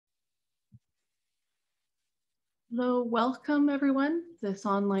Hello, welcome everyone. This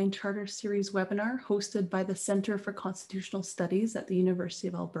online charter series webinar hosted by the Center for Constitutional Studies at the University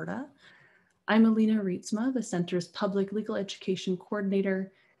of Alberta. I'm Alina Rietsma, the Center's Public Legal Education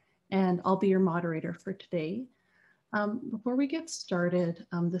Coordinator, and I'll be your moderator for today. Before we get started,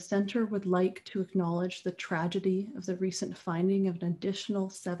 the Center would like to acknowledge the tragedy of the recent finding of an additional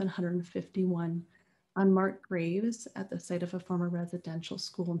 751 unmarked graves at the site of a former residential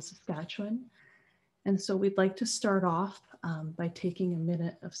school in Saskatchewan. And so we'd like to start off by taking a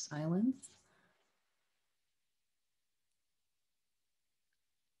minute of silence.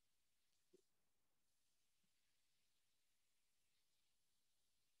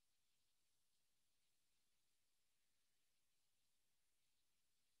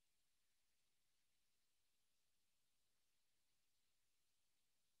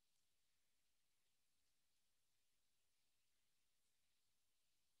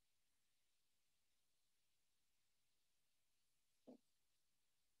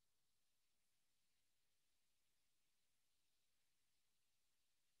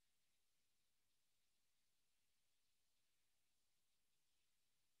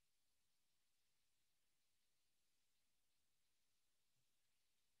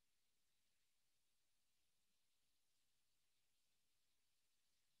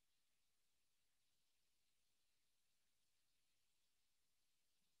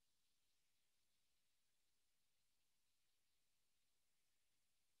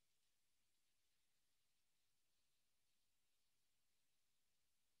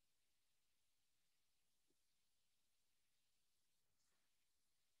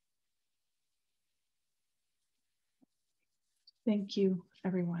 Thank you,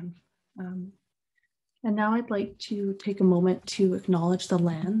 everyone. And now I'd like to take a moment to acknowledge the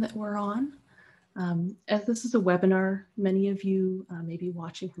land that we're on. As this is a webinar, many of you may be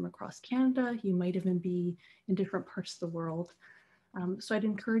watching from across Canada. You might even be in different parts of the world. So I'd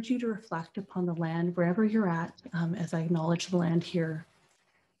encourage you to reflect upon the land wherever you're at as I acknowledge the land here.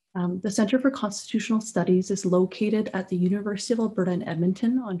 The Center for Constitutional Studies is located at the University of Alberta in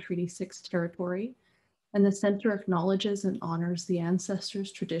Edmonton on Treaty 6 territory. And the center acknowledges and honors the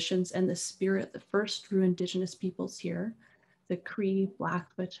ancestors, traditions, and the spirit that first drew Indigenous peoples here, the Cree,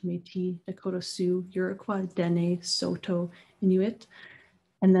 Blackfoot, Métis, Nakota Sioux, Iroquois, Dene, Saulteaux, Inuit,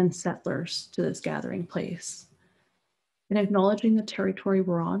 and then settlers to this gathering place. In acknowledging the territory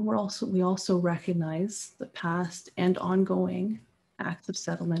we're on, we also recognize the past and ongoing acts of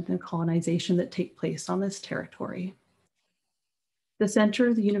settlement and colonization that take place on this territory. The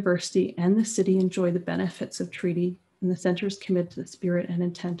center, the university, and the city enjoy the benefits of treaty, and the center is committed to the spirit and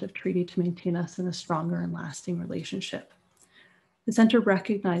intent of treaty to maintain us in a stronger and lasting relationship. The center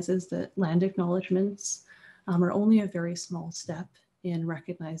recognizes that land acknowledgements are only a very small step in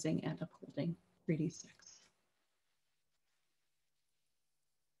recognizing and upholding Treaty 6.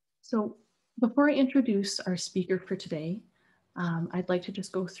 So before I introduce our speaker for today, I'd like to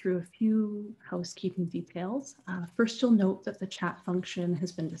just go through a few housekeeping details. First, you'll note that the chat function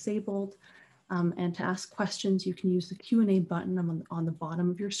has been disabled, and to ask questions, you can use the Q&A button on the bottom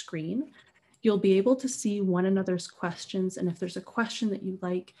of your screen. You'll be able to see one another's questions, and if there's a question that you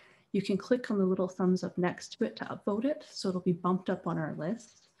like, you can click on the little thumbs up next to it to upvote it, so it'll be bumped up on our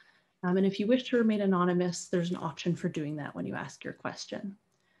list. And if you wish to remain anonymous, there's an option for doing that when you ask your question.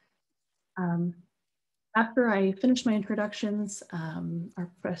 After I finish my introductions,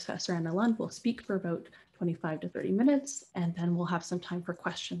 our Professor Anna Lund will speak for about 25 to 30 minutes, and then we'll have some time for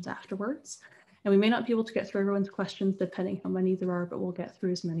questions afterwards. And we may not be able to get through everyone's questions depending how many there are, but we'll get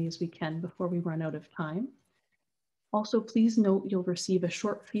through as many as we can before we run out of time. Also, please note you'll receive a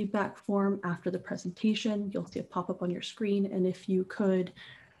short feedback form after the presentation. You'll see a pop-up on your screen, and if you could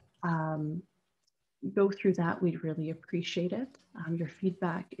go through that, we'd really appreciate it. Your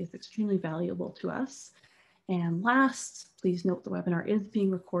feedback is extremely valuable to us. And last, please note the webinar is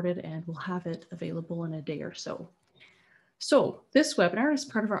being recorded and we'll have it available in a day or so. So this webinar is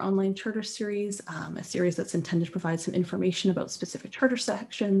part of our online charter series, a series that's intended to provide some information about specific charter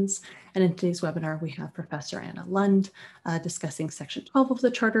sections. And in today's webinar, we have Professor Anna Lund discussing section 12 of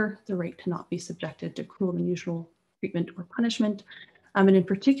the charter, the right to not be subjected to cruel and unusual treatment or punishment. And in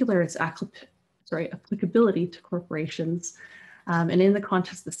particular, its applicability to corporations. And in the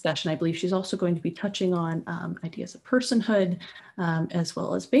context of the discussion, I believe she's also going to be touching on ideas of personhood, as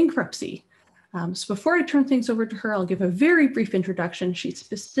well as bankruptcy. So before I turn things over to her, I'll give a very brief introduction. She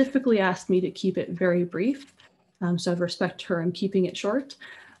specifically asked me to keep it very brief. So out of respect to her, I'm keeping it short.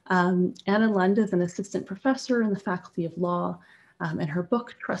 Anna Lund is an assistant professor in the Faculty of Law, and her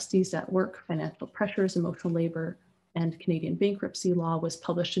book, Trustees at Work, Financial Pressures, Emotional Labor, and Canadian bankruptcy law was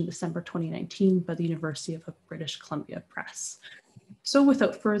published in December 2019 by the University of British Columbia Press. So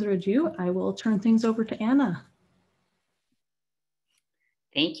without further ado, I will turn things over to Anna.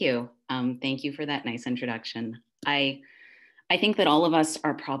 Thank you. Thank you for that nice introduction. I think that all of us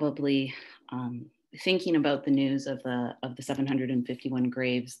are probably thinking about the news of the 751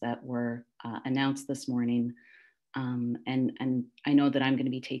 graves that were announced this morning. And I know that I'm going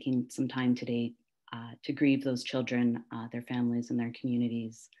to be taking some time today to grieve those children, their families and their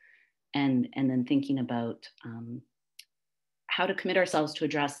communities, and then thinking about how to commit ourselves to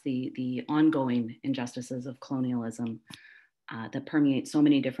address the ongoing injustices of colonialism that permeate so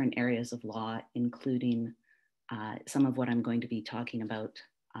many different areas of law, including some of what I'm going to be talking about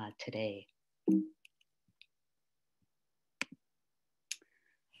today.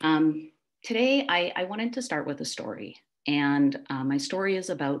 Today, I wanted to start with a story, and my story is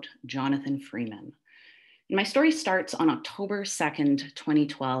about Jonathan Freeman. And my story starts on October 2nd,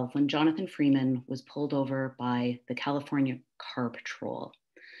 2012, when Jonathan Freeman was pulled over by the California Car Patrol.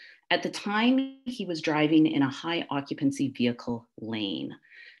 At the time, he was driving in a high occupancy vehicle lane.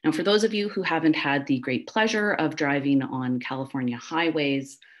 Now, for those of you who haven't had the great pleasure of driving on California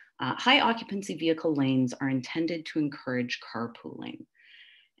highways, high occupancy vehicle lanes are intended to encourage carpooling.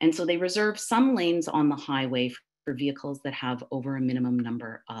 And so they reserve some lanes on the highway for vehicles that have over a minimum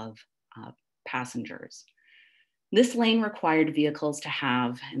number of passengers. This lane required vehicles to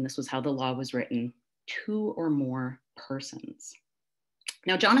have, and this was how the law was written, 2 or more persons.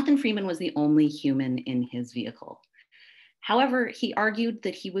 Now, Jonathan Freeman was the only human in his vehicle. However, he argued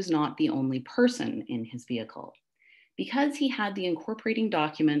that he was not the only person in his vehicle because he had the incorporating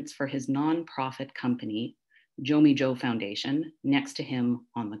documents for his nonprofit company, Jomi Joe Foundation, next to him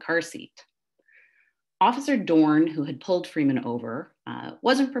on the car seat. Officer Dorn, who had pulled Freeman over,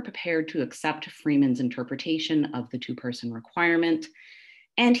 wasn't prepared to accept Freeman's interpretation of the 2-person requirement,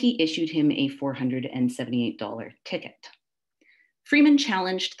 and he issued him a $478 ticket. Freeman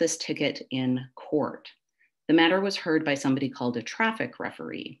challenged this ticket in court. The matter was heard by somebody called a traffic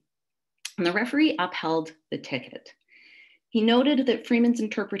referee, and the referee upheld the ticket. He noted that Freeman's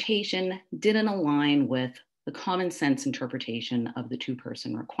interpretation didn't align with the common sense interpretation of the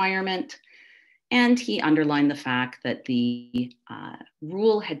 2-person requirement, and he underlined the fact that the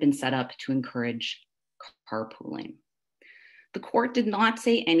rule had been set up to encourage carpooling. The court did not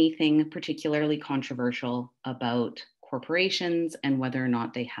say anything particularly controversial about corporations and whether or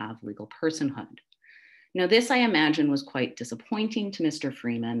not they have legal personhood. Now, this, I imagine, was quite disappointing to Mr.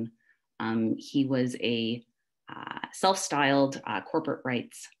 Freeman. He was a self-styled corporate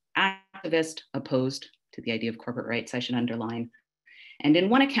rights activist, opposed to the idea of corporate rights, I should underline. And in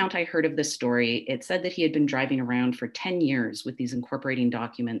one account I heard of this story, it said that he had been driving around for 10 years with these incorporating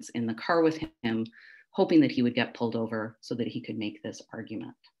documents in the car with him, hoping that he would get pulled over so that he could make this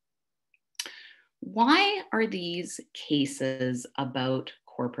argument. Why are these cases about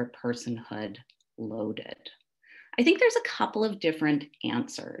corporate personhood loaded? I think there's a couple of different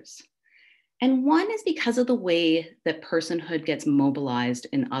answers. And one is because of the way that personhood gets mobilized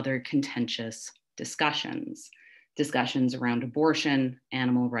in other contentious discussions around abortion,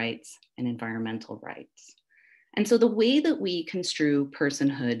 animal rights, and environmental rights. And so the way that we construe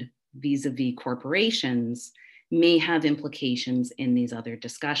personhood vis-a-vis corporations may have implications in these other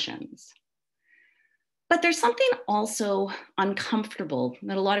discussions. But there's something also uncomfortable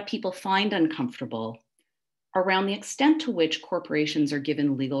that a lot of people find uncomfortable around the extent to which corporations are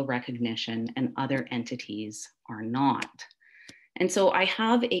given legal recognition and other entities are not. And so I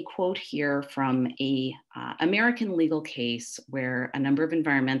have a quote here from an American legal case where a number of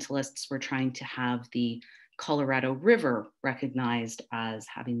environmentalists were trying to have the Colorado River recognized as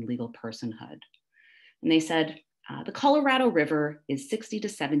having legal personhood. And they said, the Colorado River is 60 to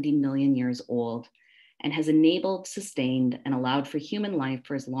 70 million years old and has enabled, sustained, and allowed for human life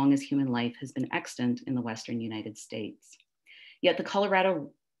for as long as human life has been extant in the Western United States. Yet the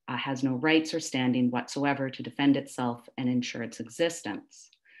Colorado has no rights or standing whatsoever to defend itself and ensure its existence.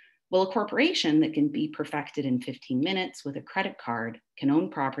 Well, a corporation that can be perfected in 15 minutes with a credit card can own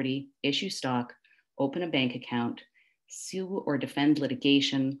property, issue stock, open a bank account, sue or defend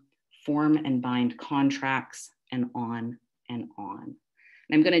litigation, form and bind contracts, and on and on.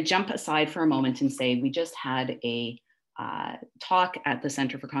 And I'm going to jump aside for a moment and say we just had a talk at the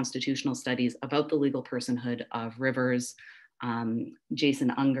Center for Constitutional Studies about the legal personhood of rivers.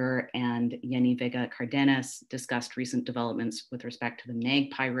 Jason Unger and Jenny Vega Cardenas discussed recent developments with respect to the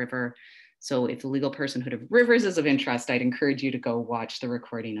Magpie River. So if the legal personhood of rivers is of interest, I'd encourage you to go watch the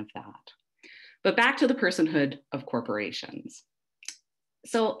recording of that. But back to the personhood of corporations.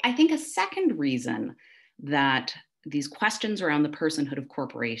 So I think a second reason that these questions around the personhood of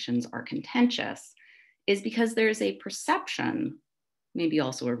corporations are contentious is because there's a perception, maybe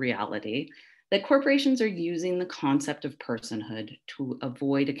also a reality, that corporations are using the concept of personhood to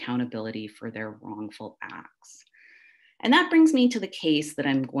avoid accountability for their wrongful acts. And that brings me to the case that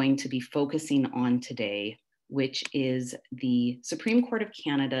I'm going to be focusing on today, which is the Supreme Court of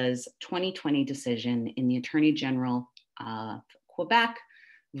Canada's 2020 decision in the Attorney General of Quebec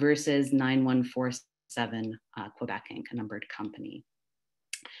versus 9147 Quebec Inc., a numbered company.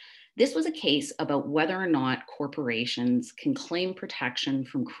 This was a case about whether or not corporations can claim protection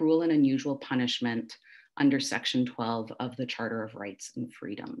from cruel and unusual punishment under Section 12 of the Charter of Rights and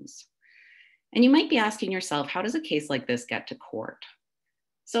Freedoms. And you might be asking yourself, how does a case like this get to court?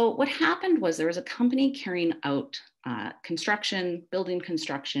 So what happened was there was a company carrying out building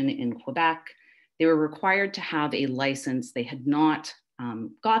construction in Quebec. They were required to have a license. They had not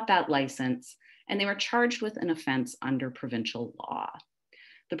got that license, and they were charged with an offense under provincial law.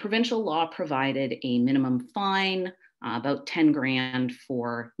 The provincial law provided a minimum fine, about 10 grand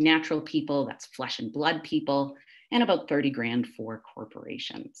for natural people, that's flesh and blood people, and about 30 grand for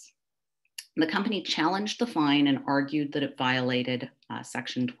corporations. The company challenged the fine and argued that it violated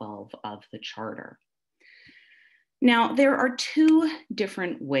Section 12 of the Charter. Now, there are two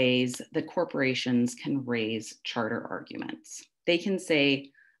different ways that corporations can raise charter arguments. They can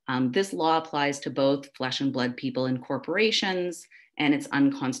say, this law applies to both flesh and blood people and corporations, and it's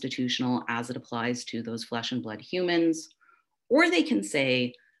unconstitutional as it applies to those flesh and blood humans. Or they can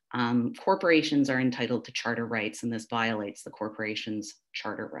say, corporations are entitled to charter rights, and this violates the corporation's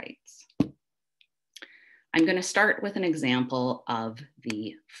charter rights. I'm going to start with an example of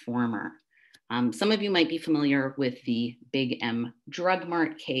the former. Some of you might be familiar with the Big M Drug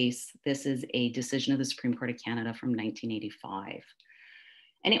Mart case. This is a decision of the Supreme Court of Canada from 1985.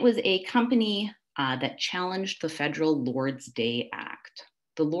 And it was a company that challenged the federal Lord's Day Act.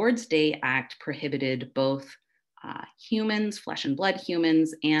 The Lord's Day Act prohibited both humans, flesh and blood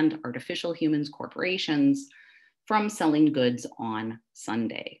humans, and artificial humans, corporations, from selling goods on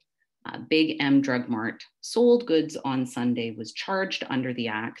Sunday. Big M Drug Mart sold goods on Sunday, was charged under the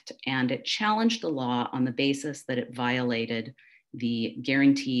act, and it challenged the law on the basis that it violated the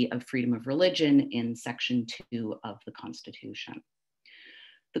guarantee of freedom of religion in Section 2 of the Constitution.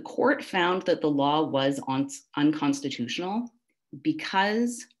 The court found that the law was unconstitutional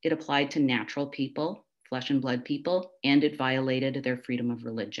because it applied to natural people, flesh and blood people, and it violated their freedom of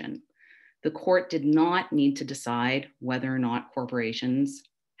religion. The court did not need to decide whether or not corporations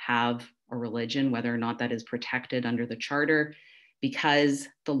have a religion, whether or not that is protected under the charter, because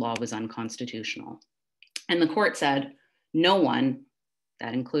the law was unconstitutional. And the court said, no one,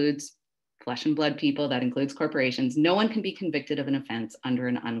 that includes flesh and blood people, that includes corporations, no one can be convicted of an offense under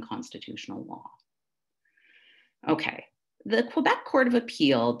an unconstitutional law. Okay, the Quebec Court of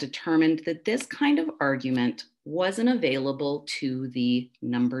Appeal determined that this kind of argument wasn't available to the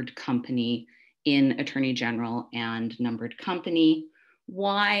numbered company in Attorney General and numbered company.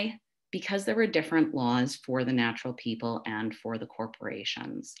 Why? Because there were different laws for the natural people and for the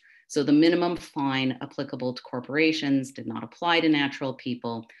corporations. So the minimum fine applicable to corporations did not apply to natural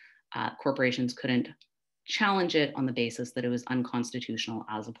people. Corporations couldn't challenge it on the basis that it was unconstitutional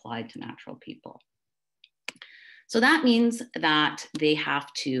as applied to natural people. So that means that they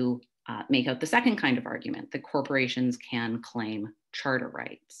have to make out the second kind of argument, that corporations can claim charter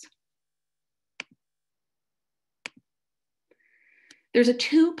rights. There's a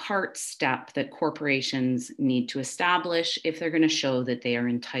two-part step that corporations need to establish if they're going to show that they are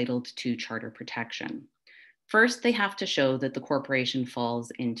entitled to charter protection. First, they have to show that the corporation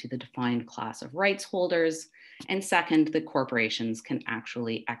falls into the defined class of rights holders, and second, that corporations can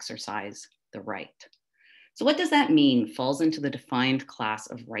actually exercise the right. So what does that mean, falls into the defined class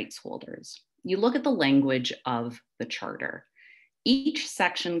of rights holders? You look at the language of the charter. Each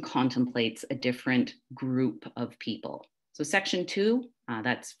section contemplates a different group of people. So Section 2,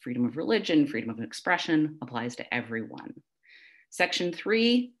 that's freedom of religion, freedom of expression, applies to everyone. Section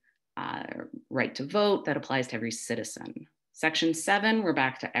 3, right to vote, that applies to every citizen. Section 7, we're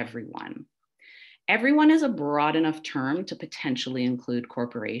back to everyone. Everyone is a broad enough term to potentially include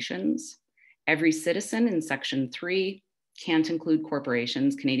corporations. Every citizen in Section 3 can't include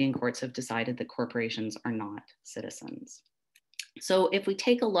corporations. Canadian courts have decided that corporations are not citizens. So if we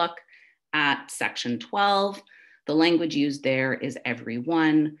take a look at Section 12, the language used there is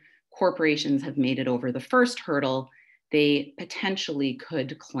everyone. Corporations have made it over the first hurdle. They potentially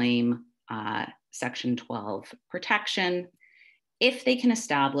could claim Section 12 protection if they can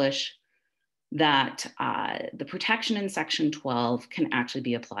establish that the protection in Section 12 can actually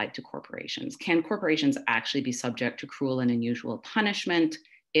be applied to corporations. Can corporations actually be subject to cruel and unusual punishment?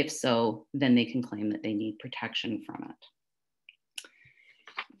 If so, then they can claim that they need protection from it.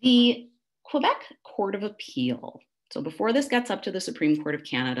 The Quebec Court of Appeal. So before this gets up to the Supreme Court of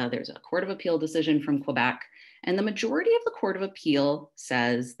Canada, there's a Court of Appeal decision from Quebec, and the majority of the Court of Appeal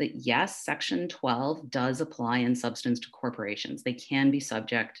says that yes, Section 12 does apply in substance to corporations. They can be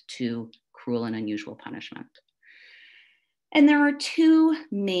subject to cruel and unusual punishment. And there are two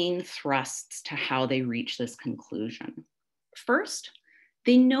main thrusts to how they reach this conclusion. First,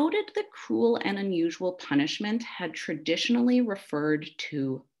 they noted that cruel and unusual punishment had traditionally referred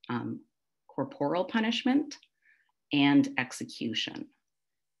to corporal punishment and execution.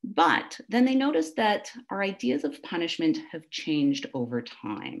 But then they noticed that our ideas of punishment have changed over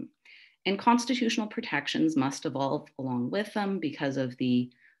time, and constitutional protections must evolve along with them because of the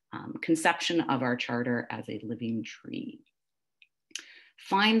conception of our charter as a living tree.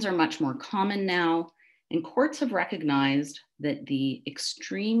 Fines are much more common now, and courts have recognized that the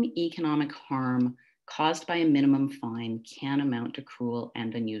extreme economic harm caused by a minimum fine can amount to cruel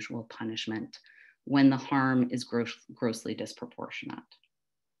and unusual punishment when the harm is grossly disproportionate.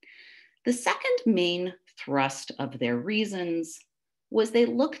 The second main thrust of their reasons was they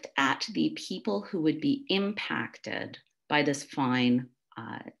looked at the people who would be impacted by this fine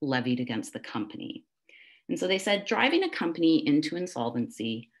levied against the company. And so they said driving a company into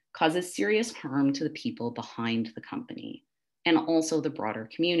insolvency causes serious harm to the people behind the company and also the broader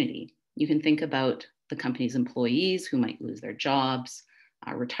community. You can think about the company's employees who might lose their jobs,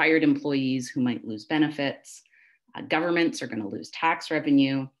 retired employees who might lose benefits, governments are going to lose tax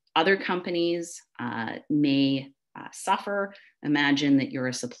revenue, other companies may suffer. Imagine that you're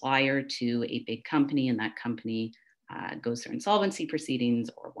a supplier to a big company and that company goes through insolvency proceedings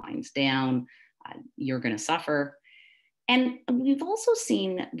or winds down, you're going to suffer. And we've also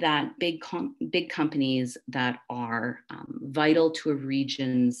seen that big companies that are vital to a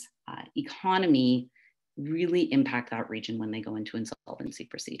region's economy really impact that region when they go into insolvency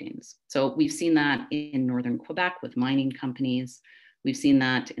proceedings. So we've seen that in northern Quebec with mining companies. We've seen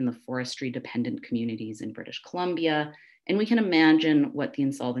that in the forestry dependent communities in British Columbia. And we can imagine what the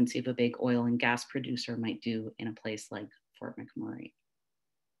insolvency of a big oil and gas producer might do in a place like Fort McMurray.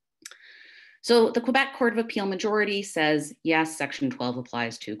 So the Quebec Court of Appeal majority says, yes, Section 12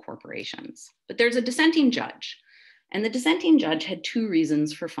 applies to corporations. But there's a dissenting judge. And the dissenting judge had two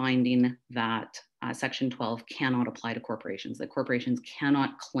reasons for finding that Section 12 cannot apply to corporations, that corporations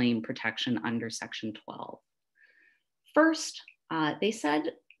cannot claim protection under Section 12. First, they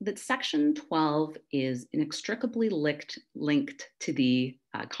said that Section 12 is inextricably linked to the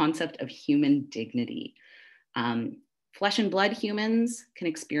concept of human dignity. Flesh and blood humans can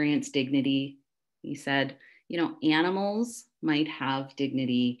experience dignity. He said, animals might have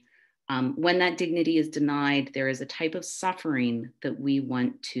dignity. When that dignity is denied, there is a type of suffering that we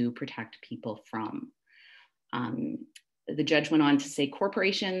want to protect people from. The judge went on to say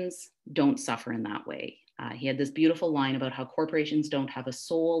corporations don't suffer in that way. He had this beautiful line about how corporations don't have a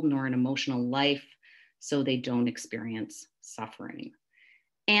soul nor an emotional life, so they don't experience suffering.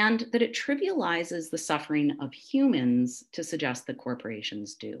 And that it trivializes the suffering of humans to suggest that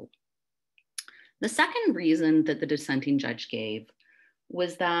corporations do. The second reason that the dissenting judge gave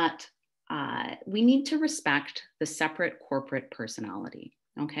was that we need to respect the separate corporate personality.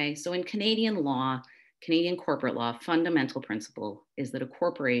 Okay, so in Canadian law, Canadian corporate law, fundamental principle is that a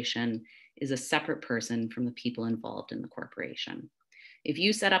corporation is a separate person from the people involved in the corporation. If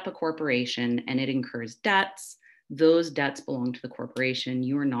you set up a corporation and it incurs debts, those debts belong to the corporation.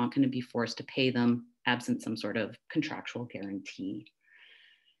 You are not going to be forced to pay them absent some sort of contractual guarantee.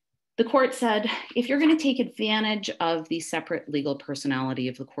 The court said, if you're going to take advantage of the separate legal personality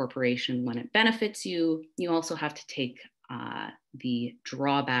of the corporation when it benefits you, you also have to take the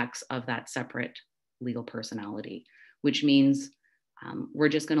drawbacks of that separate legal personality, which means we're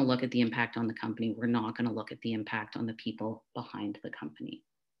just going to look at the impact on the company. We're not going to look at the impact on the people behind the company.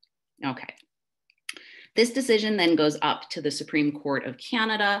 Okay. This decision then goes up to the Supreme Court of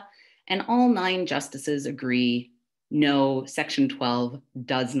Canada, and all 9 justices agree, no, Section 12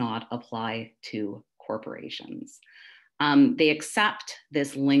 does not apply to corporations. They accept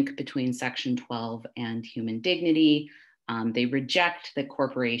this link between Section 12 and human dignity. They reject that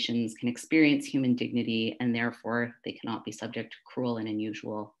corporations can experience human dignity and therefore they cannot be subject to cruel and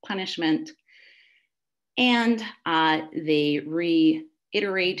unusual punishment. And they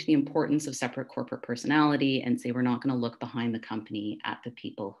reiterate the importance of separate corporate personality and say we're not going to look behind the company at the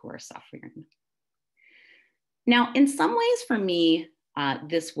people who are suffering. Now, in some ways for me,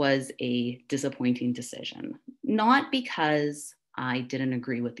 this was a disappointing decision, not because I didn't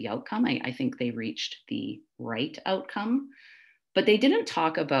agree with the outcome. I think they reached the right outcome, but they didn't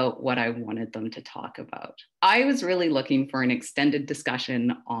talk about what I wanted them to talk about. I was really looking for an extended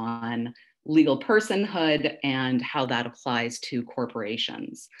discussion on legal personhood and how that applies to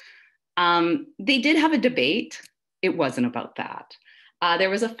corporations. They did have a debate. It wasn't about that. There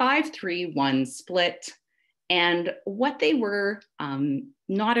was a 5-3-1 split. And what they were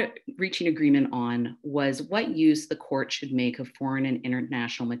not reaching agreement on was what use the court should make of foreign and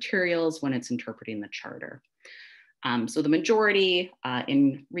international materials when it's interpreting the charter. So the majority,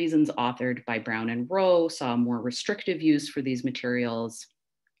 in reasons authored by Brown and Rowe, saw more restrictive use for these materials.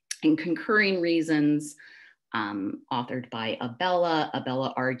 In concurring reasons, authored by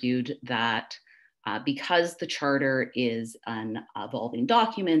Abella argued that because the charter is an evolving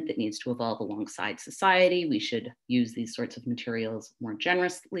document that needs to evolve alongside society, we should use these sorts of materials more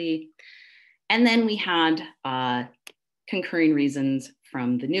generously. And then we had concurring reasons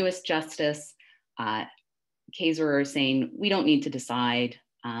from the newest justice, Kayser, saying we don't need to decide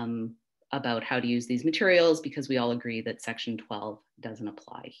about how to use these materials because we all agree that Section 12 doesn't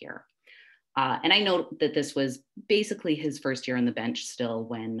apply here. And I note that this was basically his first year on the bench still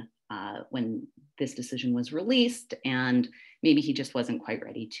when this decision was released, and maybe he just wasn't quite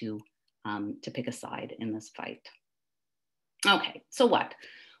ready to pick a side in this fight. Okay, so what?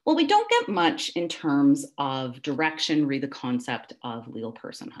 Well, we don't get much in terms of direction re the concept of legal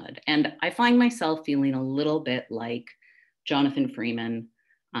personhood. And I find myself feeling a little bit like Jonathan Freeman.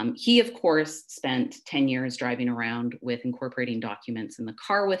 He, of course, spent 10 years driving around with incorporating documents in the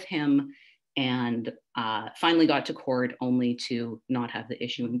car with him, and finally got to court only to not have the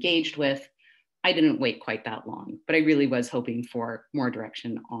issue engaged with. I didn't wait quite that long, but I really was hoping for more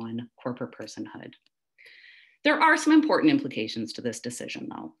direction on corporate personhood. There are some important implications to this decision,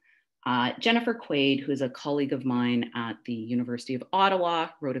 though. Jennifer Quaid, who is a colleague of mine at the University of Ottawa,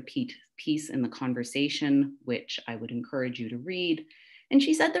 wrote a piece in The Conversation, which I would encourage you to read. And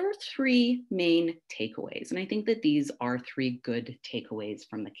she said there were 3 main takeaways. And I think that these are 3 good takeaways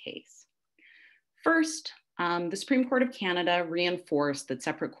from the case. First, the Supreme Court of Canada reinforced that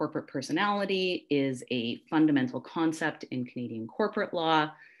separate corporate personality is a fundamental concept in Canadian corporate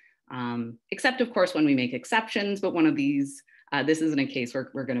law, except of course when we make exceptions, but one of these, this isn't a case where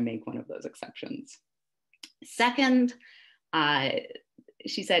we're gonna make one of those exceptions. Second,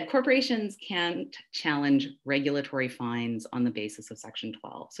 she said corporations can't challenge regulatory fines on the basis of Section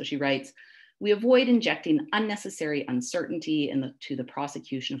 12. So she writes, we avoid injecting unnecessary uncertainty to the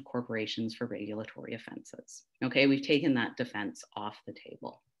prosecution of corporations for regulatory offenses. Okay, we've taken that defense off the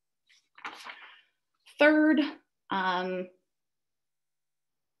table. Third,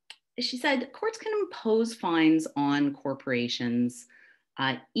 she said courts can impose fines on corporations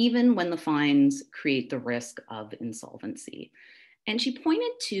even when the fines create the risk of insolvency. And she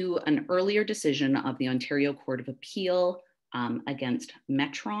pointed to an earlier decision of the Ontario Court of Appeal against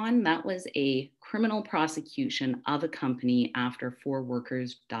Metron. That was a criminal prosecution of a company after 4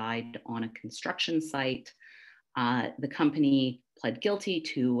 workers died on a construction site. The company pled guilty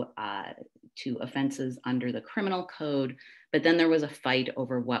to offenses under the criminal code, but then there was a fight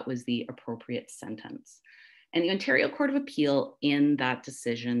over what was the appropriate sentence. And the Ontario Court of Appeal in that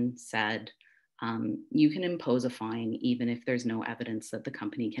decision said, you can impose a fine even if there's no evidence that the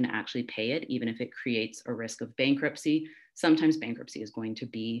company can actually pay it, even if it creates a risk of bankruptcy. Sometimes bankruptcy is going to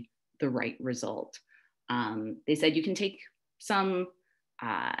be the right result. They said you can take some,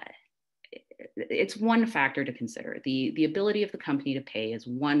 it's one factor to consider. The ability of the company to pay is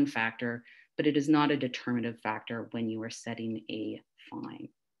one factor, but it is not a determinative factor when you are setting a fine.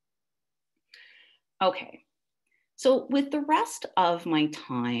 Okay. So with the rest of my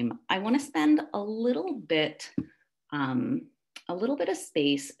time, I want to spend a little bit of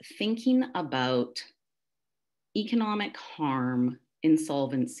space thinking about economic harm,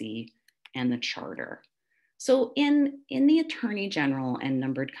 insolvency, and the charter. So in the Attorney General and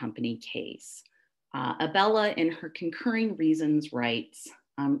Numbered Company case, Abella in her concurring reasons writes,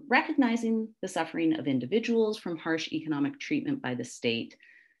 recognizing the suffering of individuals from harsh economic treatment by the state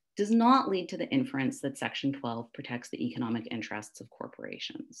does not lead to the inference that Section 12 protects the economic interests of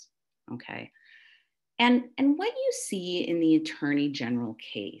corporations, okay? And what you see in the Attorney General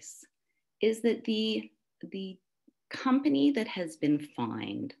case is that the company that has been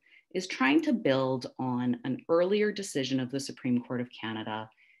fined is trying to build on an earlier decision of the Supreme Court of Canada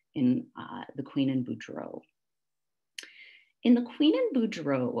in the Queen and Boudreau. In the Queen and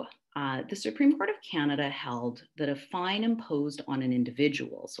Boudreau, the Supreme Court of Canada held that a fine imposed on an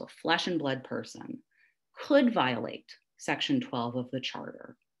individual, so a flesh and blood person, could violate Section 12 of the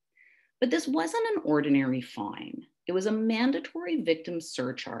Charter. But this wasn't an ordinary fine. It was a mandatory victim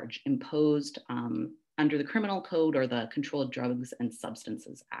surcharge imposed under the Criminal Code or the Controlled Drugs and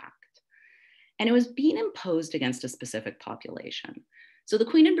Substances Act. And it was being imposed against a specific population. So the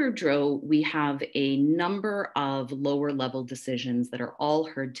Queen and Boudreau, we have a number of lower level decisions that are all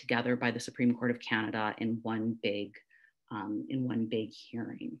heard together by the Supreme Court of Canada in one big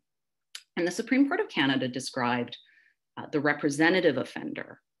hearing. And the Supreme Court of Canada described the representative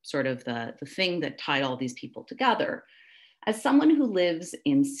offender, sort of the thing that tied all these people together, as someone who lives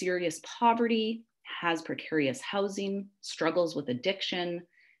in serious poverty, has precarious housing, struggles with addiction,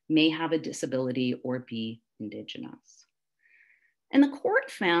 may have a disability, or be Indigenous. And the court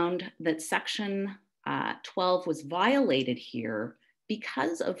found that Section 12 was violated here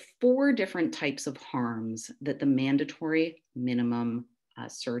because of 4 different types of harms that the mandatory minimum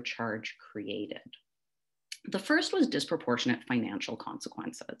surcharge created. The first was disproportionate financial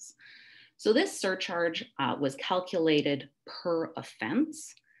consequences. So this surcharge was calculated per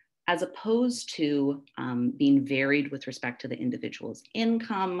offense, as opposed to being varied with respect to the individual's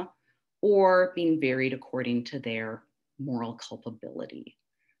income or being varied according to their moral culpability.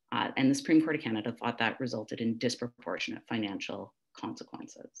 And the Supreme Court of Canada thought that resulted in disproportionate financial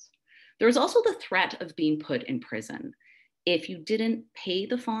consequences. There was also the threat of being put in prison. If you didn't pay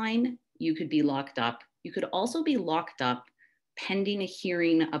the fine, you could be locked up. You could also be locked up pending a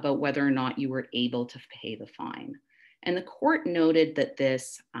hearing about whether or not you were able to pay the fine. And the court noted that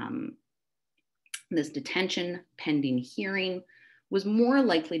this detention pending hearing was more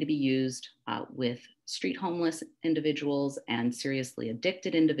likely to be used with street homeless individuals and seriously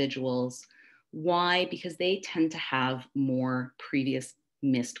addicted individuals. Why? Because they tend to have more previous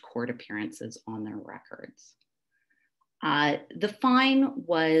missed court appearances on their records. The fine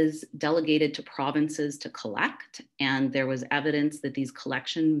was delegated to provinces to collect, and there was evidence that these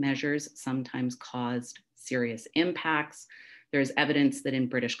collection measures sometimes caused serious impacts. There's evidence that in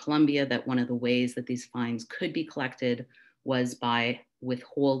British Columbia that one of the ways that these fines could be collected was by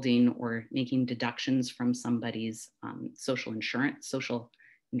withholding or making deductions from somebody's social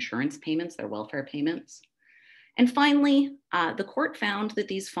insurance payments, their welfare payments. And finally, the court found that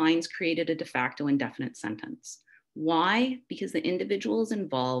these fines created a de facto indefinite sentence. Why? Because the individuals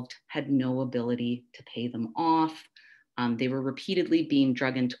involved had no ability to pay them off. They were repeatedly being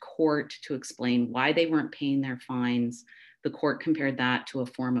dragged into court to explain why they weren't paying their fines. The court compared that to a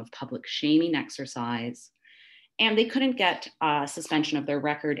form of public shaming exercise. And they couldn't get suspension of their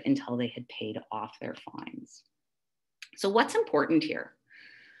record until they had paid off their fines. So what's important here?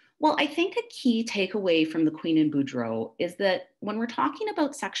 Well, I think a key takeaway from the Queen and Boudreau is that when we're talking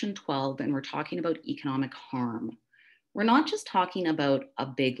about Section 12 and we're talking about economic harm, we're not just talking about a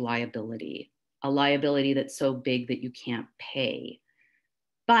big liability, a liability that's so big that you can't pay,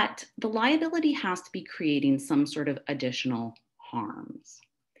 but the liability has to be creating some sort of additional harms.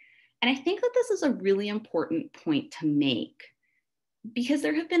 And I think that this is a really important point to make because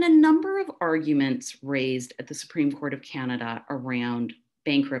there have been a number of arguments raised at the Supreme Court of Canada around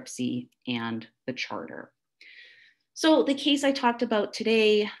bankruptcy and the Charter. So the case I talked about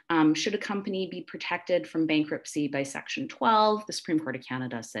today, should a company be protected from bankruptcy by Section 12? The Supreme Court of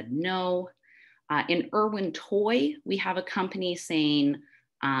Canada said no. In Irwin Toy, we have a company saying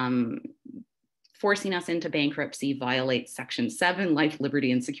forcing us into bankruptcy violates Section 7, life,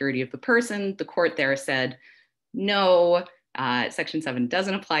 liberty, and security of the person. The court there said no, Section 7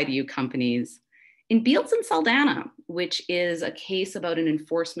 doesn't apply to you companies. In Beals and Saldana, which is a case about an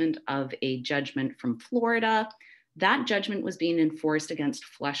enforcement of a judgment from Florida, that judgment was being enforced against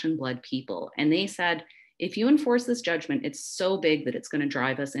flesh and blood people. And they said, if you enforce this judgment, it's so big that it's going to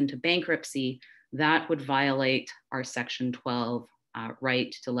drive us into bankruptcy. That would violate our Section 12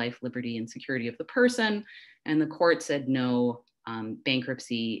 right to life, liberty, and security of the person. And the court said, no,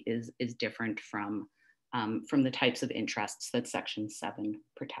 bankruptcy is different from the types of interests that Section 7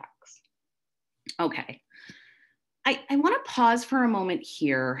 protects. Okay, I want to pause for a moment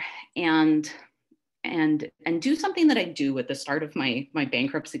here and do something that I do at the start of my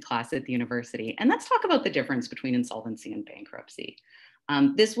bankruptcy class at the university. And let's talk about the difference between insolvency and bankruptcy.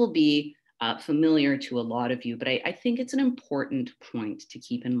 This will be familiar to a lot of you, but I think it's an important point to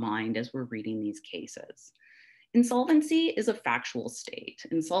keep in mind as we're reading these cases. Insolvency is a factual state.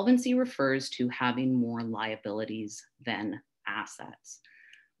 Insolvency refers to having more liabilities than assets.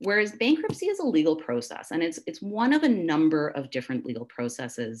 Whereas bankruptcy is a legal process, and it's one of a number of different legal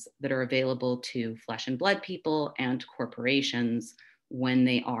processes that are available to flesh and blood people and corporations when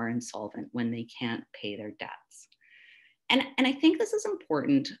they are insolvent, when they can't pay their debts. And I think this is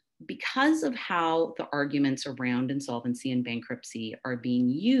important because of how the arguments around insolvency and bankruptcy are being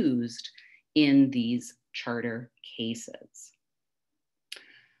used in these charter cases.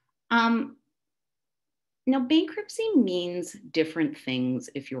 Now, bankruptcy means different things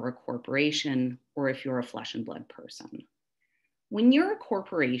if you're a corporation or if you're a flesh and blood person. When you're a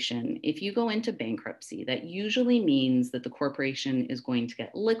corporation, if you go into bankruptcy, that usually means that the corporation is going to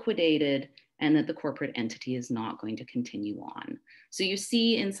get liquidated and that the corporate entity is not going to continue on. So you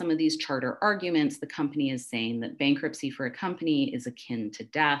see in some of these charter arguments, the company is saying that bankruptcy for a company is akin to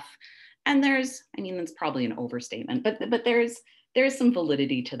death. And there's, I mean, that's probably an overstatement, but there's some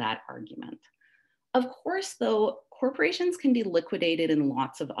validity to that argument. Of course, though, corporations can be liquidated in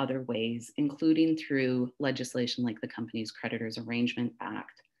lots of other ways, including through legislation like the Companies Creditors Arrangement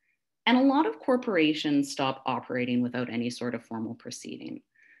Act. And a lot of corporations stop operating without any sort of formal proceeding.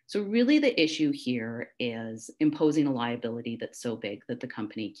 So really the issue here is imposing a liability that's so big that the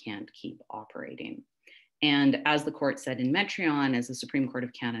company can't keep operating. And as the court said in Metreon, as the Supreme Court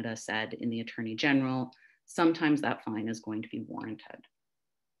of Canada said in the Attorney General, sometimes that fine is going to be warranted.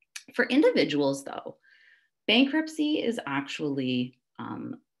 For individuals, though, bankruptcy is actually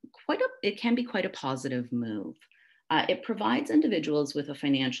it can be quite a positive move. It provides individuals with a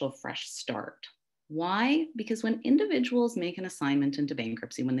financial fresh start. Why? Because when individuals make an assignment into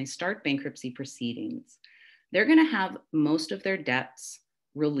bankruptcy, when they start bankruptcy proceedings, they're going to have most of their debts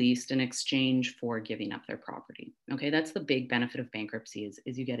released in exchange for giving up their property. Okay, that's the big benefit of bankruptcy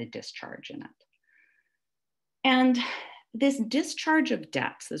is you get a discharge in it. And this discharge of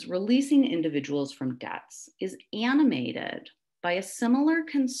debts, this releasing individuals from debts, is animated by a similar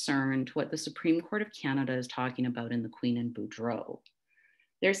concern to what the Supreme Court of Canada is talking about in the Queen and Boudreau.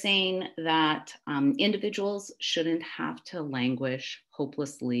 They're saying that individuals shouldn't have to languish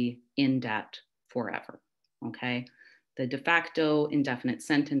hopelessly in debt forever, okay? The de facto indefinite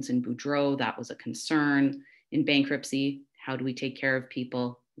sentence in Boudreau, that was a concern. In bankruptcy, how do we take care of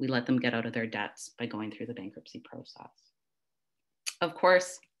people? We let them get out of their debts by going through the bankruptcy process. Of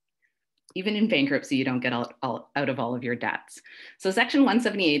course, even in bankruptcy, you don't get out of all of your debts. So Section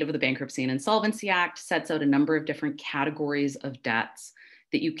 178 of the Bankruptcy and Insolvency Act sets out a number of different categories of debts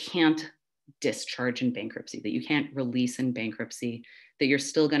that you can't discharge in bankruptcy, that you can't release in bankruptcy, that you're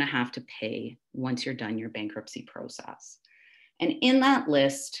still going to have to pay once you're done your bankruptcy process. And in that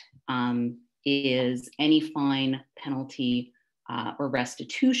list is any fine, penalty, or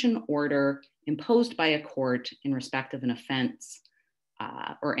restitution order imposed by a court in respect of an offense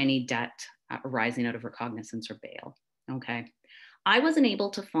or any debt arising out of recognizance or bail, okay? I wasn't able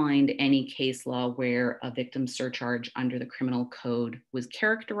to find any case law where a victim surcharge under the criminal code was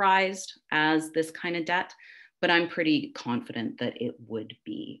characterized as this kind of debt, but I'm pretty confident that it would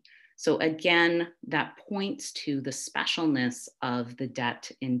be. So again, that points to the specialness of the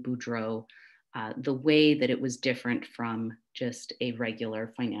debt in Boudreau, the way that it was different from just a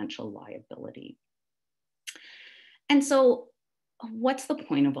regular financial liability. And so what's the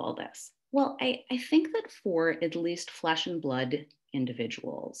point of all this? Well, I think that for at least flesh and blood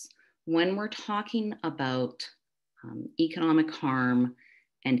individuals, when we're talking about economic harm,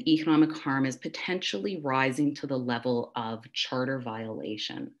 and economic harm is potentially rising to the level of charter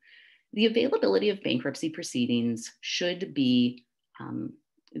violation, the availability of bankruptcy proceedings should be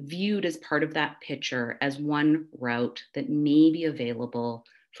viewed as part of that picture as one route that may be available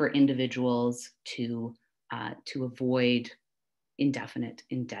for individuals to avoid indefinite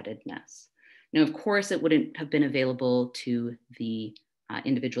indebtedness. Now, of course, it wouldn't have been available to the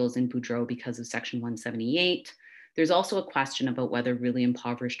individuals in Boudreau because of Section 178. There's also a question about whether really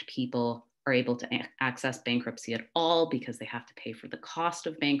impoverished people are able to access bankruptcy at all because they have to pay for the cost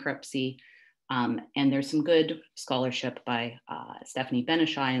of bankruptcy. And there's some good scholarship by Stephanie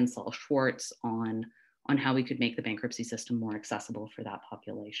Benishai and Saul Schwartz on how we could make the bankruptcy system more accessible for that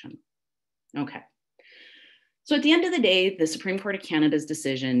population. Okay. So at the end of the day, the Supreme Court of Canada's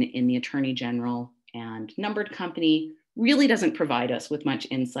decision in the Attorney General and Numbered Company really doesn't provide us with much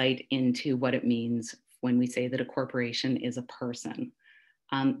insight into what it means when we say that a corporation is a person.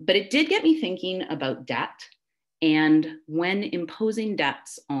 But it did get me thinking about debt and when imposing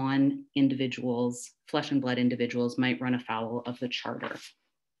debts on individuals, flesh and blood individuals, might run afoul of the Charter.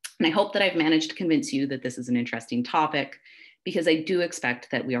 And I hope that I've managed to convince you that this is an interesting topic, because I do expect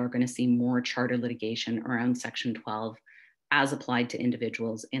that we are going to see more charter litigation around Section 12 as applied to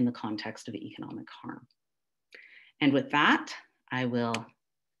individuals in the context of economic harm. And with that, I will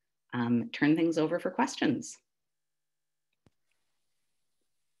turn things over for questions.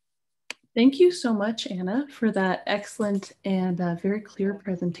 Thank you so much, Anna, for that excellent and very clear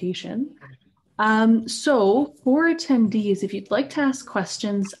presentation. So for attendees, if you'd like to ask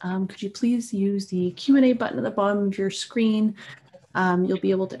questions, could you please use the Q&A button at the bottom of your screen? You'll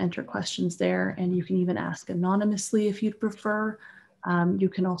be able to enter questions there, and you can even ask anonymously if you'd prefer. You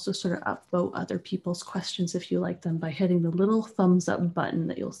can also sort of upvote other people's questions if you like them by hitting the little thumbs up button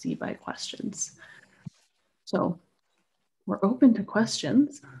that you'll see by questions. So we're open to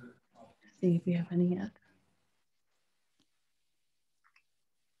questions. Let's see if we have any yet.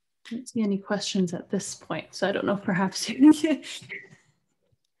 I don't see any questions at this point, so I don't know if perhaps you can.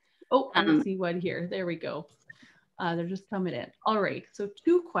 Oh, I see one here. There we go. They're just coming in. All right, so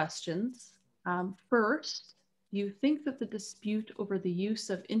 2 questions. First, do you think that the dispute over the use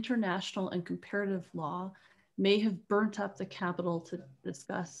of international and comparative law may have burnt up the capital to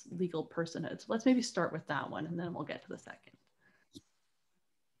discuss legal personhood? So let's maybe start with that one, and then we'll get to the second.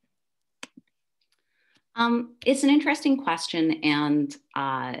 It's an interesting question, and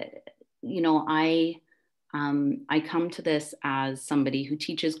you know, I come to this as somebody who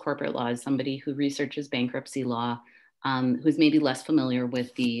teaches corporate law, as somebody who researches bankruptcy law, who's maybe less familiar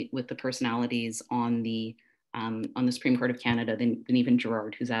with the personalities on the Supreme Court of Canada than even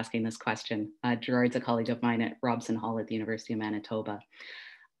Gerard, who's asking this question. Gerard's a colleague of mine at Robson Hall at the University of Manitoba.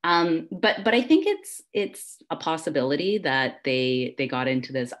 But I think it's a possibility that they got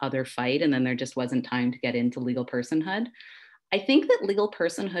into this other fight and then there just wasn't time to get into legal personhood. I think that legal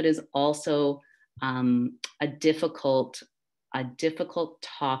personhood is also a difficult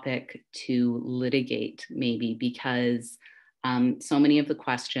topic to litigate, maybe because so many of the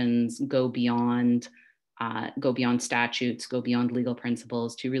questions go beyond statutes, go beyond legal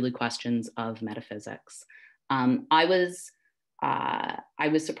principles to really questions of metaphysics. I was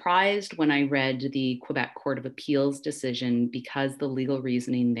surprised when I read the Quebec Court of Appeals decision because the legal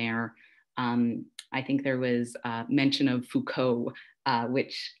reasoning there, I think there was mention of Foucault,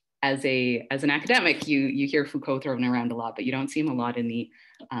 which as an academic, you hear Foucault thrown around a lot, but you don't see him a lot in the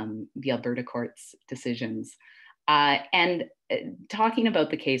Alberta court's decisions. And talking about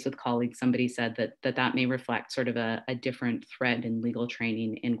the case with colleagues, somebody said that may reflect sort of a different thread in legal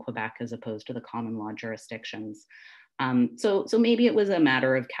training in Quebec as opposed to the common law jurisdictions. So maybe it was a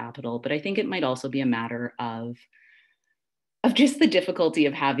matter of capital, but I think it might also be a matter of just the difficulty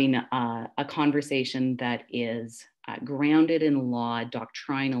of having a conversation that is grounded in law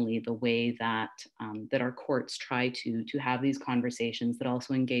doctrinally, the way that our courts try to have these conversations that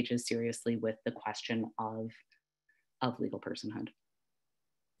also engages seriously with the question of legal personhood.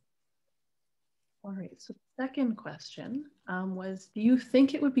 All right, so the second question was, do you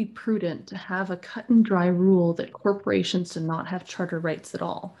think it would be prudent to have a cut and dry rule that corporations do not have charter rights at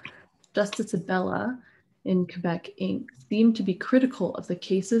all? Justice Abella in Quebec Inc. seemed to be critical of the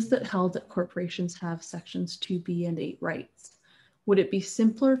cases that held that corporations have sections 2B and 8 rights. Would it be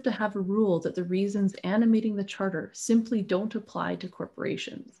simpler to have a rule that the reasons animating the charter simply don't apply to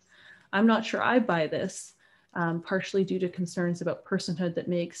corporations? I'm not sure I buy this, partially due to concerns about personhood that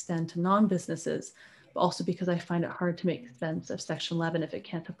may extend to non-businesses, but also because I find it hard to make sense of Section 11 if it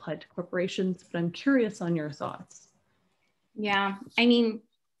can't apply to corporations, but I'm curious on your thoughts. Yeah, I mean,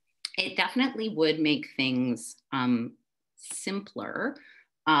 it definitely would make things simpler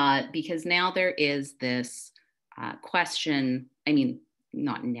because now there is this question. I mean,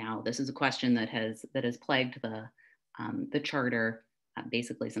 not now. This is a question that has plagued the charter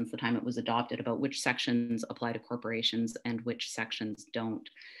basically since the time it was adopted about which sections apply to corporations and which sections don't.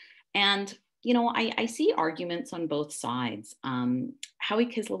 And you know, I see arguments on both sides. Howie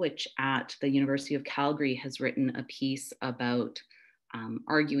Kislowich at the University of Calgary has written a piece about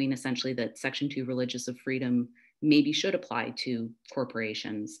arguing essentially that Section 2 religious of freedom maybe should apply to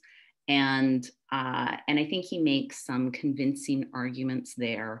corporations. And I think he makes some convincing arguments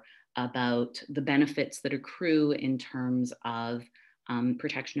there about the benefits that accrue in terms of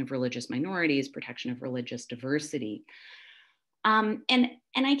protection of religious minorities, protection of religious diversity. And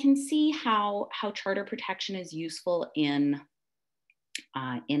I can see how charter protection is useful in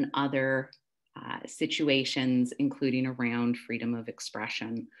other situations, including around freedom of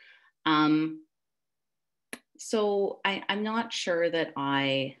expression. So I'm not sure that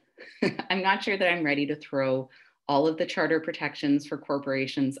I'm not sure that I'm ready to throw all of the charter protections for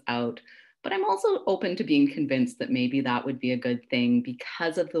corporations out, but I'm also open to being convinced that maybe that would be a good thing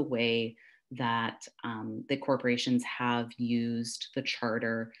because of the way that the corporations have used the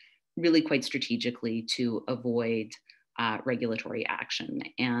charter really quite strategically to avoid regulatory action.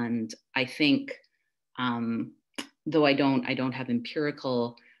 And I think, though I don't have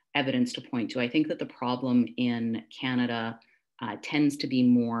empirical evidence to point to, I think that the problem in Canada tends to be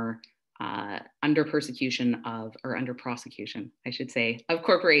more under persecution of, or under prosecution, I should say, of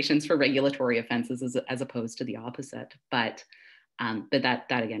corporations for regulatory offenses as opposed to the opposite. But that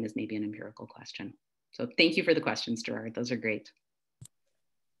again is maybe an empirical question. So thank you for the questions, Gerard. Those are great.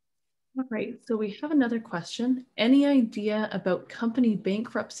 All right, so we have another question. Any idea about company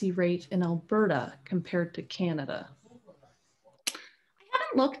bankruptcy rate in Alberta compared to Canada? I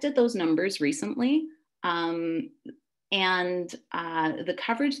haven't looked at those numbers recently. And the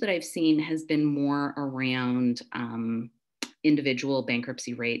coverage that I've seen has been more around individual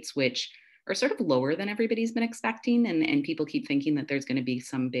bankruptcy rates, which are sort of lower than everybody's been expecting. And people keep thinking that there's going to be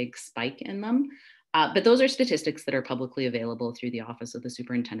some big spike in them. But those are statistics that are publicly available through the Office of the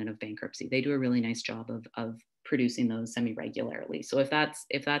Superintendent of Bankruptcy. They do a really nice job of producing those semi-regularly. So if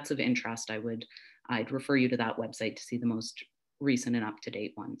that's of interest, I'd refer you to that website to see the most recent and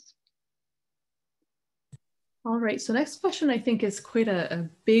up-to-date ones. All right, so next question I think is quite a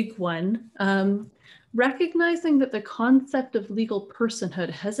big one. Recognizing that the concept of legal personhood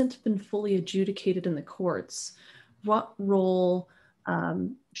hasn't been fully adjudicated in the courts, what role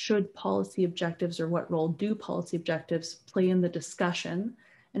should policy objectives, or what role do policy objectives play in the discussion?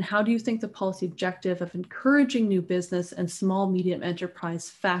 And how do you think the policy objective of encouraging new business and small medium enterprise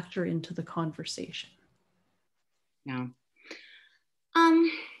factor into the conversation? Yeah.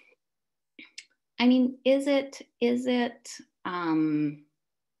 I mean, is it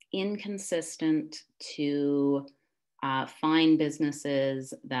inconsistent to find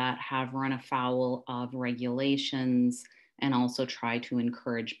businesses that have run afoul of regulations and also try to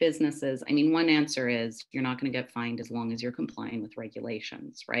encourage businesses? I mean, one answer is you're not going to get fined as long as you're complying with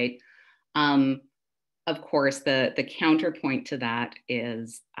regulations, right? Of course, the counterpoint to that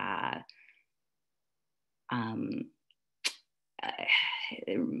is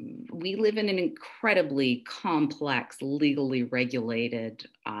we live in an incredibly complex, legally regulated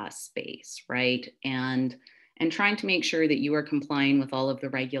space, right? And trying to make sure that you are complying with all of the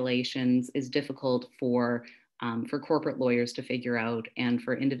regulations is difficult for corporate lawyers to figure out, and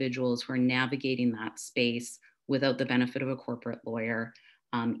for individuals who are navigating that space without the benefit of a corporate lawyer,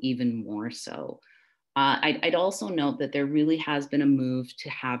 even more so. I'd also note that there really has been a move to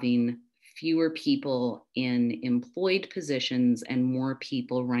having fewer people in employed positions and more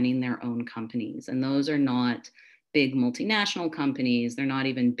people running their own companies. And those are not big multinational companies. They're not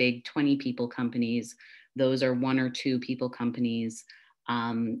even big 20 people companies. Those are 1 or 2 people companies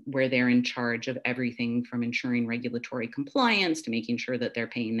where they're in charge of everything from ensuring regulatory compliance to making sure that they're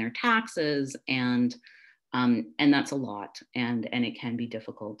paying their taxes. And that's a lot, and it can be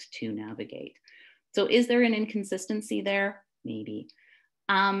difficult to navigate. So is there an inconsistency there? Maybe.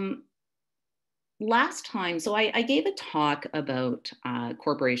 Last time, so I gave a talk about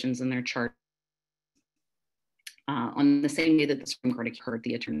corporations and their chart on the same day that the Supreme Court heard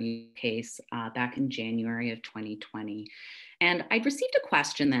the attorney case back in January of 2020. And I'd received a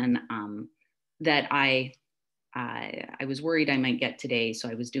question then that I was worried I might get today, so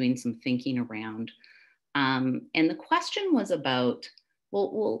I was doing some thinking around. And the question was about,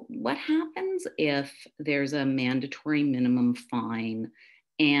 well, what happens if there's a mandatory minimum fine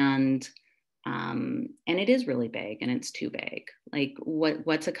and it is really big and it's too big? Like,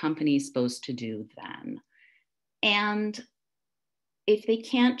 what's a company supposed to do then? And if they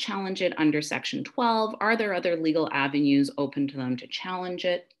can't challenge it under Section 12, are there other legal avenues open to them to challenge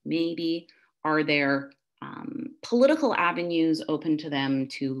it? Maybe. Are there political avenues open to them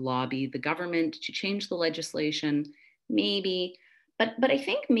to lobby the government to change the legislation? Maybe. But I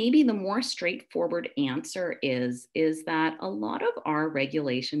think maybe the more straightforward answer is that a lot of our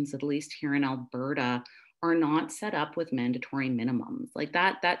regulations, at least here in Alberta, are not set up with mandatory minimums. Like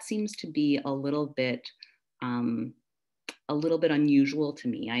that seems to be a little bit unusual to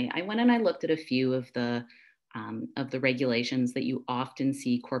me. I went and I looked at a few of the regulations that you often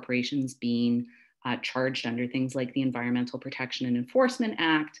see corporations being charged under, things like the Environmental Protection and Enforcement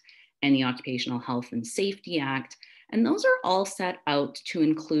Act and the Occupational Health and Safety Act. And those are all set out to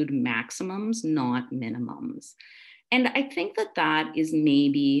include maximums, not minimums. And I think that is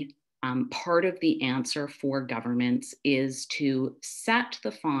maybe part of the answer for governments, is to set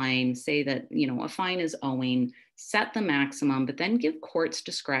the fine, say that, a fine is owing, set the maximum, but then give courts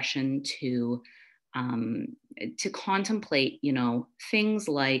discretion to contemplate, things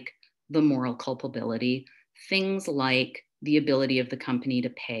like the moral culpability, things like the ability of the company to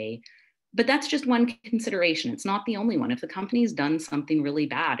pay. But that's just one consideration. It's not the only one. If the company's done something really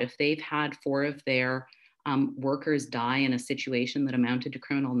bad, if they've had 4 of their workers die in a situation that amounted to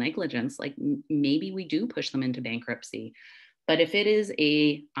criminal negligence, like maybe we do push them into bankruptcy. But if it is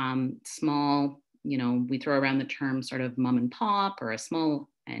a small, we throw around the term sort of mom and pop, or a small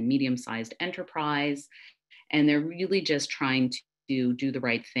and medium-sized enterprise. And they're really just trying to do the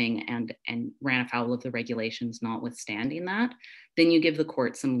right thing and ran afoul of the regulations notwithstanding that. Then you give the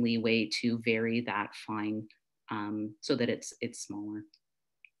court some leeway to vary that fine so that it's smaller.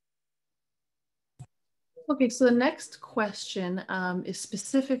 Okay, so the next question is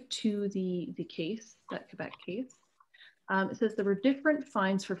specific to the case, that Quebec case. It says there were different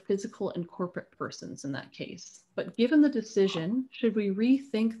fines for physical and corporate persons in that case. But given the decision, should we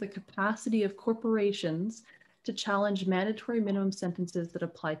rethink the capacity of corporations to challenge mandatory minimum sentences that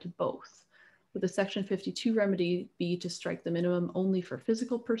apply to both? Would the Section 52 remedy be to strike the minimum only for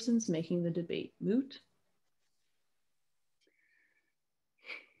physical persons, making the debate moot?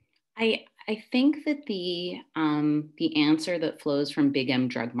 I think that the answer that flows from Big M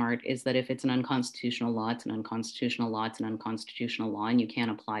Drug Mart is that if it's an unconstitutional law, it's an unconstitutional law, it's an unconstitutional law, and you can't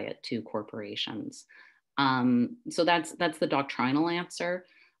apply it to corporations. So that's the doctrinal answer.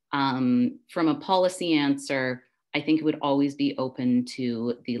 From a policy answer, I think it would always be open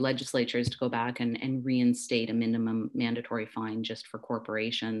to the legislatures to go back and reinstate a minimum mandatory fine just for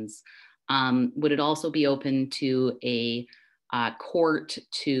corporations. Would it also be open to a court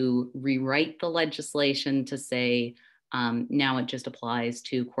to rewrite the legislation to say now it just applies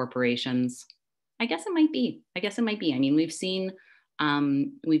to corporations? I guess it might be. I mean, we've seen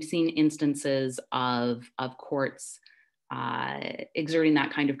instances of courts exerting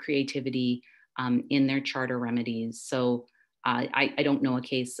that kind of creativity in their charter remedies. So I don't know a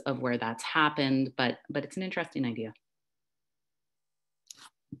case of where that's happened, but it's an interesting idea.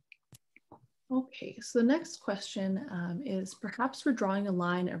 Okay, so the next question is perhaps we're drawing a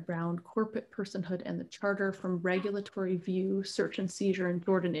line around corporate personhood and the charter from regulatory view, search and seizure, and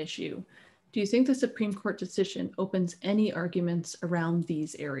Jordan issue. Do you think the Supreme Court decision opens any arguments around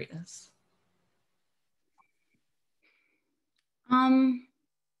these areas?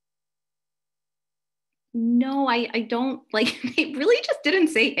 No, I don't. Like, they really just didn't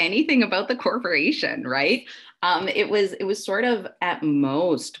say anything about the corporation, right? It was sort of at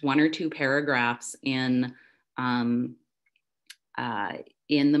most 1 or 2 paragraphs in the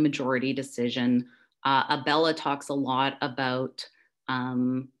majority decision. Abella talks a lot about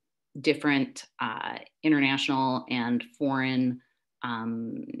different international and foreign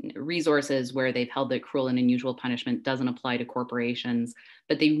resources where they've held that cruel and unusual punishment doesn't apply to corporations,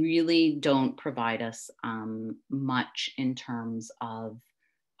 but they really don't provide us much in terms of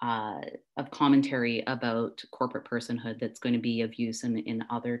commentary about corporate personhood that's going to be of use in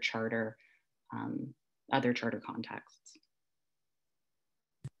other charter contexts.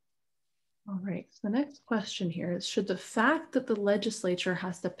 All right, so the next question here is, should the fact that the legislature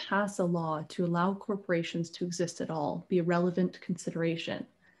has to pass a law to allow corporations to exist at all be a relevant consideration?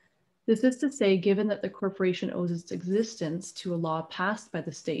 This is to say, given that the corporation owes its existence to a law passed by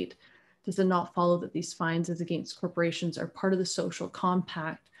the state, does it not follow that these fines as against corporations are part of the social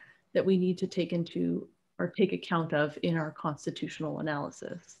compact that we need to take account of in our constitutional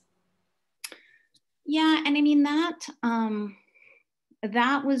analysis? Yeah, and I mean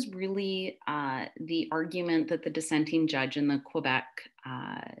that was really the argument that the dissenting judge in the Quebec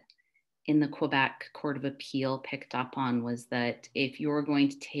Court of Appeal picked up on, was that if you're going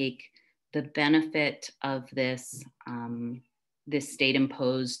to take the benefit of this this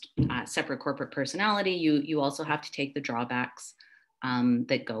state-imposed separate corporate personality, you also have to take the drawbacks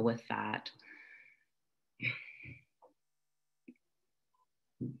that go with that.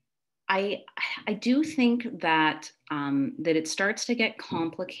 I do think that that it starts to get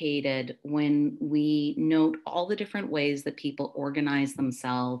complicated when we note all the different ways that people organize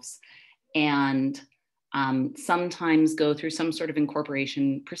themselves and sometimes go through some sort of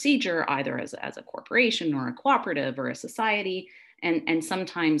incorporation procedure, either as a corporation or a cooperative or a society, and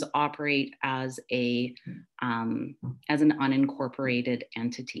sometimes operate as an unincorporated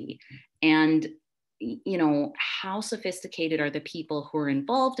entity. And you know, how sophisticated are the people who are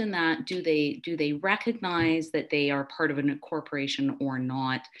involved in that? Do they recognize that they are part of a corporation or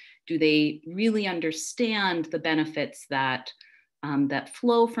not? Do they really understand the benefits that that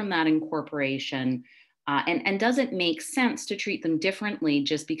flow from that incorporation? And does it make sense to treat them differently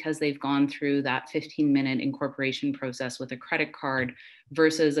just because they've gone through that 15-minute incorporation process with a credit card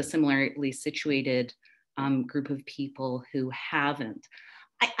versus a similarly situated group of people who haven't?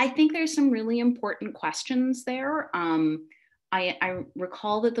 I think there's some really important questions there. I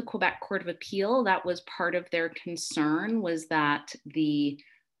recall that the Quebec Court of Appeal, that was part of their concern, was that the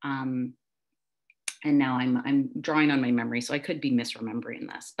and now I'm drawing on my memory, so I could be misremembering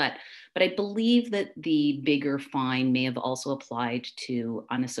this, but I believe that the bigger fine may have also applied to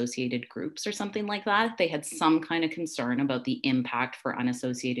unassociated groups or something like that. They had some kind of concern about the impact for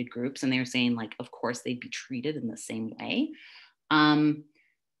unassociated groups, and they were saying, like, of course they'd be treated in the same way.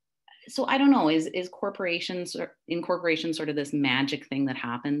 So I don't know, is corporations or incorporation sort of this magic thing that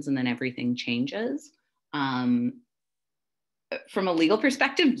happens and then everything changes? From a legal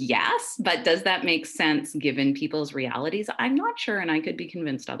perspective, yes, but does that make sense given people's realities? I'm not sure, and I could be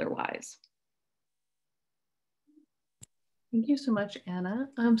convinced otherwise. Thank you so much, Anna.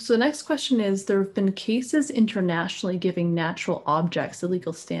 So the next question is, there have been cases internationally giving natural objects a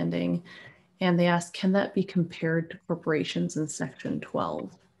legal standing, and they ask, can that be compared to corporations in Section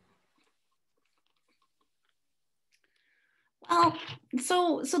 12? Well,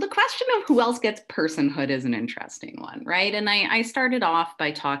 so the question of who else gets personhood is an interesting one, right? And I started off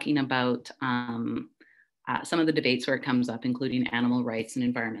by talking about some of the debates where it comes up, including animal rights and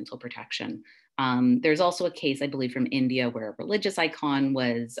environmental protection. There's also a case, I believe, from India where a religious icon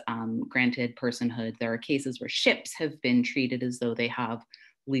was granted personhood. There are cases where ships have been treated as though they have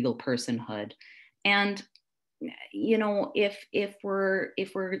legal personhood. And, you know, if we're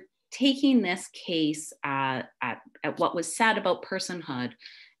taking this case at what was said about personhood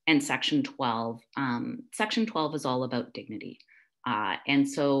and Section 12, Section 12 is all about dignity. And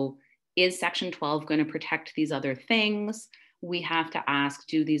so is Section 12 going to protect these other things? We have to ask,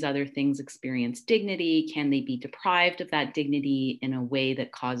 do these other things experience dignity? Can they be deprived of that dignity in a way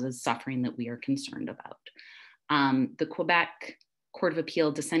that causes suffering that we are concerned about? The Quebec Court of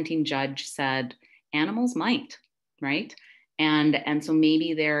Appeal dissenting judge said animals might, right? And so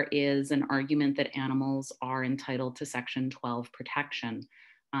maybe there is an argument that animals are entitled to Section 12 protection.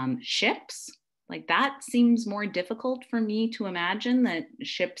 Ships, like that seems more difficult for me to imagine, that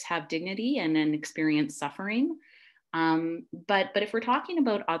ships have dignity and then experience suffering. But if we're talking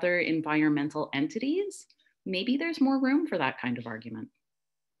about other environmental entities, maybe there's more room for that kind of argument.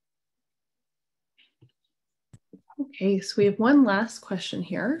 Okay, so we have one last question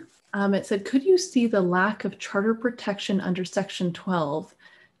here. It said, could you see the lack of charter protection under Section 12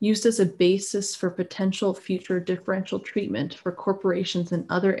 used as a basis for potential future differential treatment for corporations in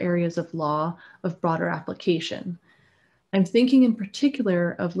other areas of law of broader application? I'm thinking in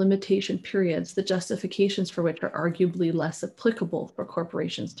particular of limitation periods, the justifications for which are arguably less applicable for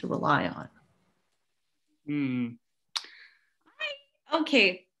corporations to rely on.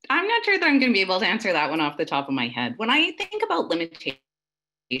 Okay, I'm not sure that I'm going to be able to answer that one off the top of my head. When I think about limitation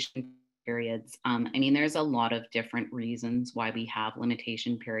periods, I mean, there's a lot of different reasons why we have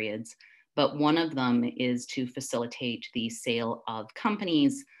limitation periods, but one of them is to facilitate the sale of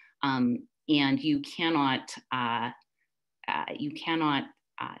companies, and you cannot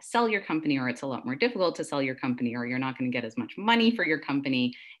sell your company, or it's a lot more difficult to sell your company, or you're not going to get as much money for your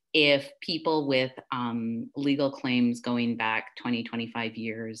company if people with legal claims going back 20, 25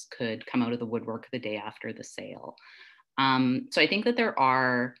 years could come out of the woodwork the day after the sale. So I think that there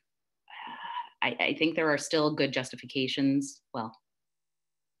are, I think there are still good justifications. Well,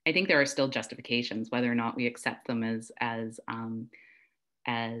 I think there are still justifications, whether or not we accept them as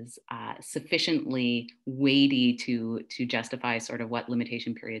sufficiently weighty to justify sort of what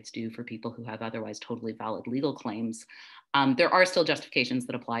limitation periods do for people who have otherwise totally valid legal claims. There are still justifications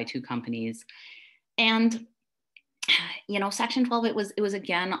that apply to companies. And, you know, Section 12, it was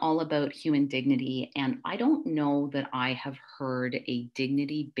again all about human dignity. And I don't know that I have heard a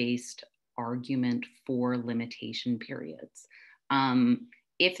dignity-based argument for limitation periods.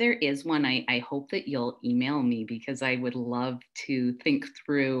 If there is one, I hope that you'll email me, because I would love to think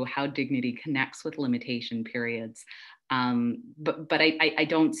through how dignity connects with limitation periods. But I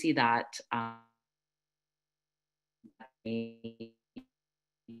don't see that.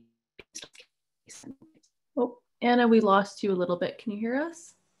 Oh, Anna, we lost you a little bit. Can you hear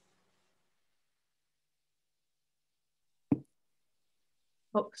us?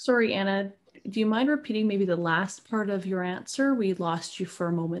 Oh, sorry, Anna. Do you mind repeating maybe the last part of your answer? We lost you for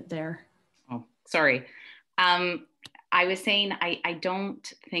a moment there. Oh, sorry. I was saying I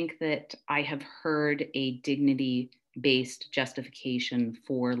don't think that I have heard a dignity-based justification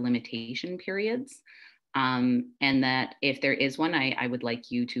for limitation periods. And that if there is one, I would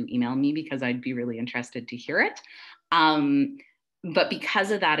like you to email me, because I'd be really interested to hear it. But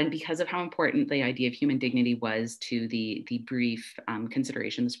because of that, and because of how important the idea of human dignity was to the brief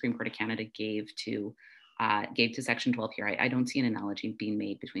consideration the Supreme Court of Canada gave to Section 12 here, I don't see an analogy being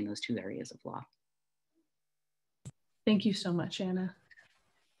made between those two areas of law. Thank you so much, Anna.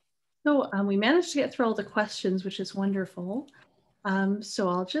 So we managed to get through all the questions, which is wonderful. So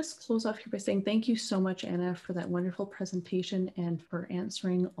I'll just close off here by saying thank you so much, Anna, for that wonderful presentation and for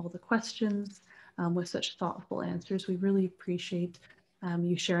answering all the questions with such thoughtful answers. We really appreciate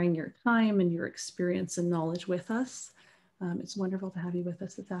you sharing your time and your experience and knowledge with us. It's wonderful to have you with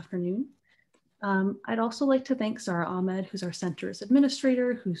us this afternoon. I'd also like to thank Zara Ahmed, who's our center's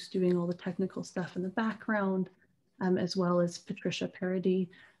administrator, who's doing all the technical stuff in the background, as well as Patricia Parody,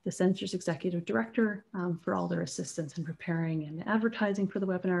 the center's executive director, for all their assistance in preparing and advertising for the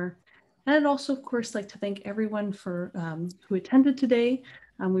webinar. And I'd also, of course, like to thank everyone for who attended today.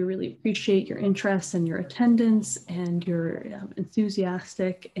 We really appreciate your interest and your attendance and your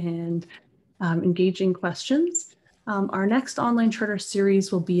enthusiastic and engaging questions. Our next online charter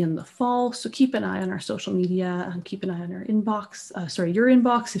series will be in the fall, so keep an eye on our social media and keep an eye on our inbox, your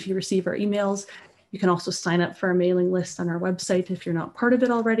inbox if you receive our emails. You can also sign up for our mailing list on our website if you're not part of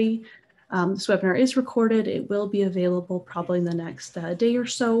it already. This webinar is recorded. It will be available probably in the next day or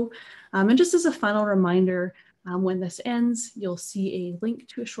so. And just as a final reminder, when this ends, you'll see a link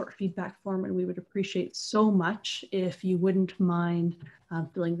to a short feedback form, and we would appreciate so much if you wouldn't mind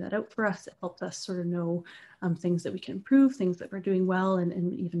filling that out for us. It helps us sort of know things that we can improve, things that we're doing well,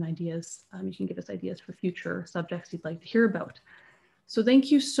 and even ideas. You can give us ideas for future subjects you'd like to hear about. So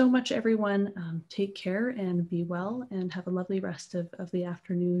thank you so much, everyone. Take care and be well, and have a lovely rest of the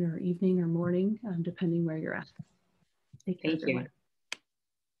afternoon or evening or morning, depending where you're at. Take care, everyone.